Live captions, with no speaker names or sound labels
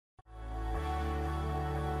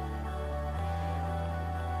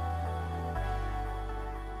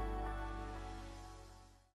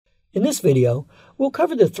In this video, we'll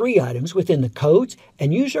cover the 3 items within the Codes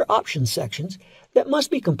and User Options sections that must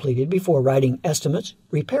be completed before writing estimates,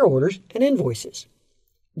 repair orders, and invoices.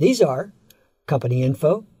 These are Company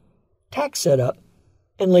Info, Tax Setup,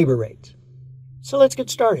 and Labor Rates. So let's get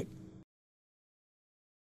started.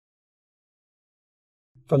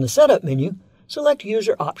 From the Setup menu, select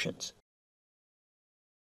User Options.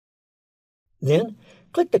 Then,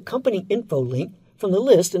 click the Company Info link from the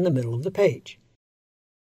list in the middle of the page.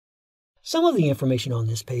 Some of the information on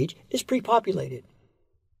this page is pre-populated.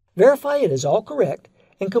 Verify it is all correct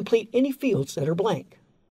and complete any fields that are blank.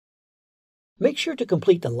 Make sure to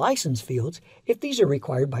complete the license fields if these are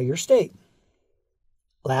required by your state.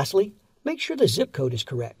 Lastly, make sure the zip code is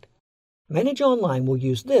correct. Manage Online will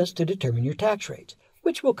use this to determine your tax rates,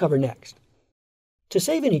 which we'll cover next. To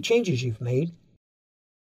save any changes you've made,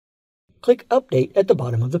 click Update at the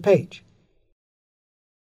bottom of the page.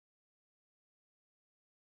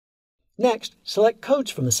 Next, select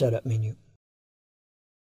Codes from the Setup menu.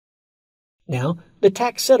 Now, the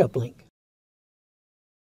Tax Setup link.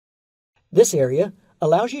 This area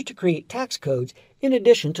allows you to create tax codes in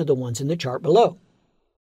addition to the ones in the chart below.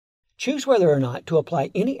 Choose whether or not to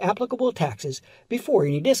apply any applicable taxes before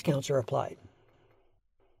any discounts are applied.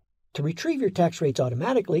 To retrieve your tax rates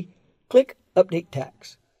automatically, click Update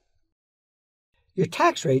Tax. Your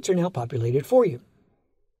tax rates are now populated for you.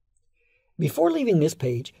 Before leaving this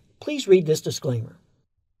page, please read this disclaimer.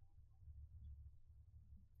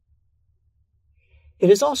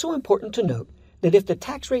 It is also important to note that if the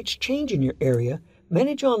tax rates change in your area,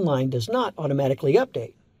 Manage Online does not automatically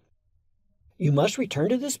update. You must return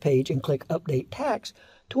to this page and click Update Tax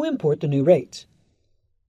to import the new rates.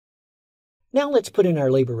 Now let's put in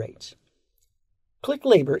our labor rates. Click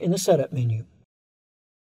Labor in the Setup menu.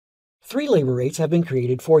 3 labor rates have been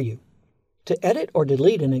created for you. To edit or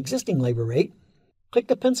delete an existing labor rate, click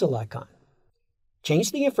the pencil icon.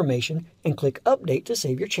 Change the information and click Update to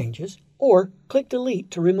save your changes, or click Delete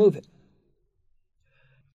to remove it.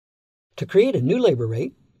 To create a new labor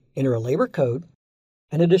rate, enter a labor code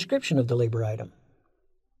and a description of the labor item.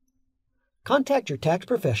 Contact your tax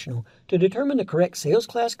professional to determine the correct sales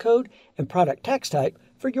class code and product tax type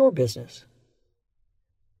for your business.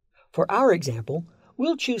 For our example,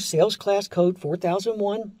 we'll choose Sales Class Code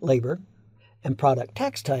 4001 Labor and Product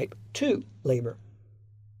Tax Type 2 Labor.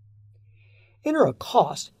 Enter a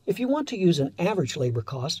cost if you want to use an average labor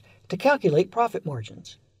cost to calculate profit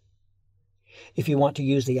margins. If you want to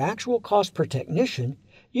use the actual cost per technician,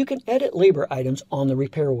 you can edit labor items on the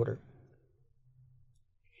repair order.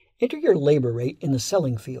 Enter your labor rate in the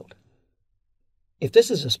Selling field. If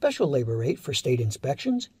this is a special labor rate for state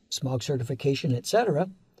inspections, smog certification,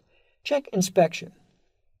 etc., check Inspection.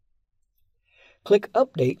 Click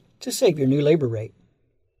Update to save your new labor rate.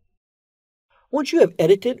 Once you have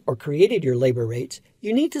edited or created your labor rates,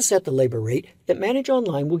 you need to set the labor rate that Manage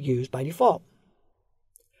Online will use by default.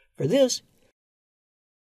 For this,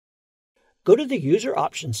 go to the User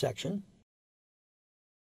Options section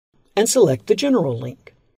and select the General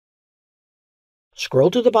link.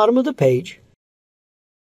 Scroll to the bottom of the page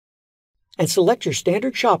and select your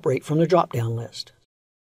standard shop rate from the drop-down list.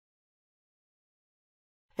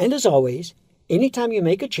 And as always, anytime you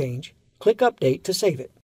make a change, click Update to save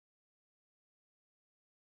it.